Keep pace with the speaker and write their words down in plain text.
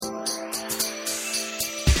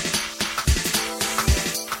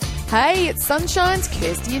Hey, it's Sunshine's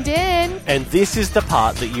Kirsty and Dan. And this is the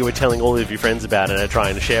part that you were telling all of your friends about and are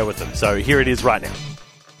trying to share with them. So here it is right now.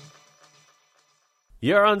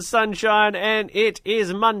 You're on Sunshine, and it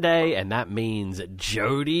is Monday, and that means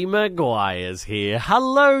Jodii Maguire's here.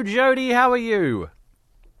 Hello, Jodii. How are you?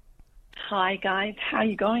 Hi, guys. How are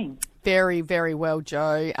you going? Very, very well,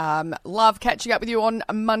 Joe. Love catching up with you on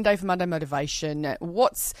Monday for Monday Motivation.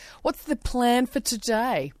 What's the plan for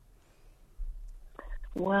today?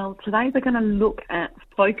 Well, today we're going to look at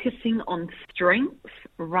focusing on strengths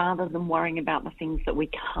rather than worrying about the things that we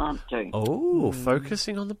can't do. Oh,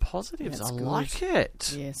 focusing on the positives. That's I good. like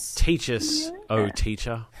it. Yes. Teach us, oh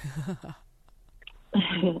teacher.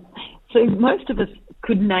 So most of us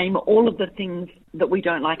could name all of the things that we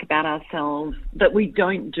don't like about ourselves, that we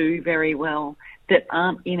don't do very well, that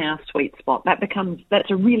aren't in our sweet spot.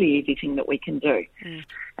 That's a really easy thing that we can do.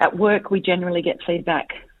 At work, we generally get feedback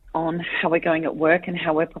on how we're going at work and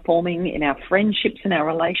how we're performing in our friendships and our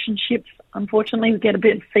relationships. Unfortunately, we get a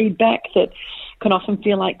bit of feedback that can often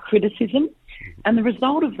feel like criticism. And the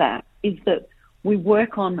result of that is that we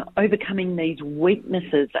work on overcoming these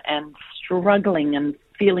weaknesses and struggling and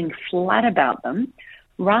feeling flat about them,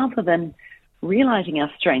 rather than realizing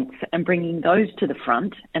our strengths and bringing those to the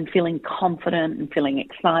front and feeling confident and feeling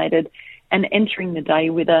excited and entering the day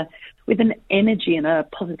with an energy and a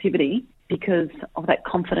positivity because of that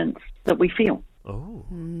confidence that we feel. Oh.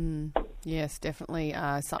 Yes, definitely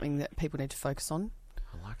something that people need to focus on.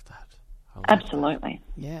 I like that. Absolutely.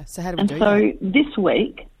 Yeah, so how do we And do so that? this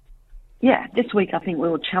week I think we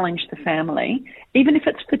will challenge the family, even if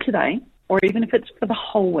it's for today or even if it's for the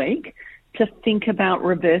whole week, to think about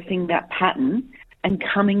reversing that pattern and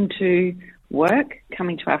coming to work,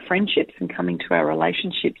 coming to our friendships and coming to our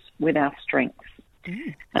relationships with our strengths.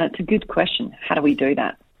 And it's a good question. How do we do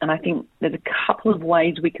that? And I think there's a couple of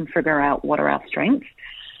ways we can figure out what are our strengths.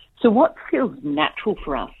 So what feels natural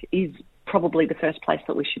for us is probably the first place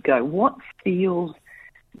that we should go. What feels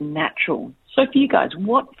natural? So for you guys,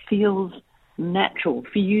 what feels natural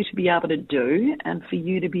for you to be able to do and for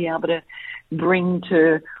you to be able to bring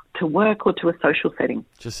to work or to a social setting?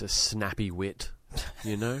 Just a snappy wit,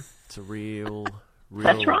 you know? It's a real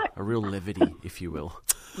That's right. A real levity, if you will.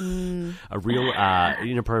 A real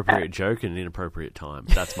inappropriate joke at an inappropriate time.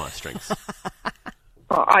 That's my strength.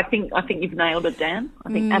 Oh, I think you've nailed it, Dan.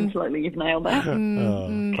 I think absolutely you've nailed that.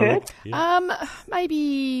 Kurt? Yeah.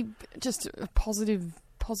 Maybe just a positive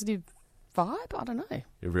vibe? I don't know.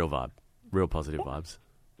 A real vibe. Real positive vibes.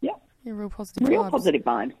 Yeah. Yeah, real positive Real vibes. positive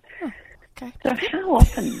vibes. Okay. So how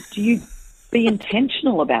often do you be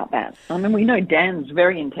intentional about that? I mean, we know Dan's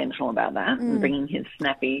very intentional about that and bringing his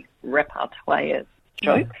snappy repertoire of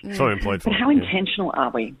jokes. So employed for. But how intentional are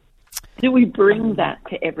we? Do we bring that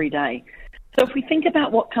to every day? So if we think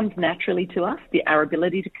about what comes naturally to us, our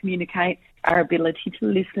ability to communicate, our ability to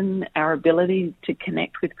listen, our ability to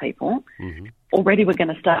connect with people, already we're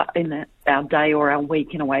going to start in our day or our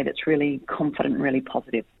week in a way that's really confident and really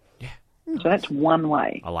positive. Yeah. So that's one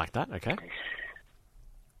way. I like that. Okay.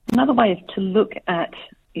 Another way is to look at,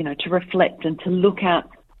 to reflect and to look at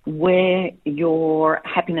where your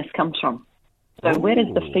happiness comes from. So where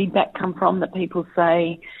does the feedback come from that people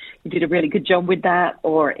say, you did a really good job with that,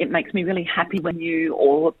 or it makes me really happy when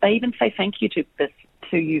or they even say thank you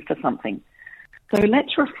to you for something. So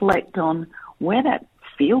let's reflect on where that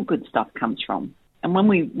feel-good stuff comes from. And when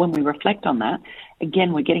we reflect on that,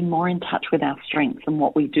 again, we're getting more in touch with our strengths and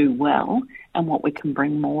what we do well and what we can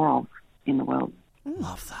bring more of in the world.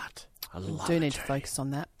 Love that. I love Do it, need to Jodii. focus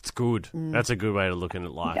on that. It's good. That's a good way to look at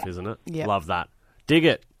life, isn't it? Yeah. Love that. Dig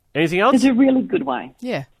it. Anything else? It's a really good way.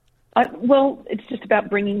 Yeah. Well, it's just about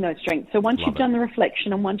bringing those strengths. So once Love you've done the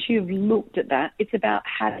reflection and once you've looked at that, it's about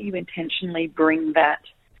how do you intentionally bring that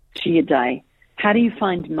to your day? How do you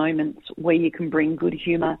find moments where you can bring good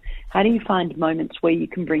humour? How do you find moments where you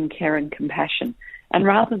can bring care and compassion? And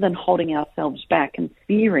rather than holding ourselves back and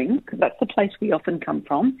fearing, because that's the place we often come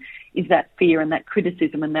from, is that fear and that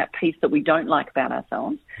criticism and that piece that we don't like about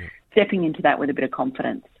ourselves, stepping into that with a bit of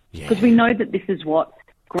confidence. Because we know that this is what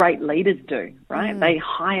great leaders do, right? They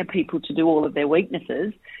hire people to do all of their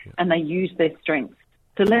weaknesses and they use their strengths.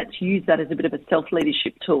 So let's use that as a bit of a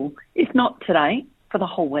self-leadership tool, if not today, for the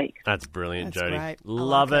whole week. That's brilliant, That's Jodii. great.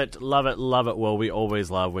 Love it, love it, love it. Well, we always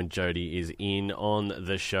love when Jodii is in on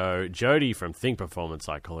the show. Jodii from Think Performance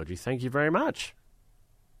Psychology, thank you very much.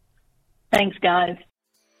 Thanks, guys.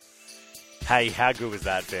 Hey, how good was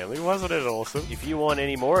that, family? Wasn't it awesome? If you want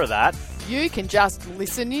any more of that, You can just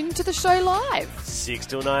listen in to the show live. 6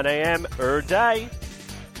 till 9 a.m. day.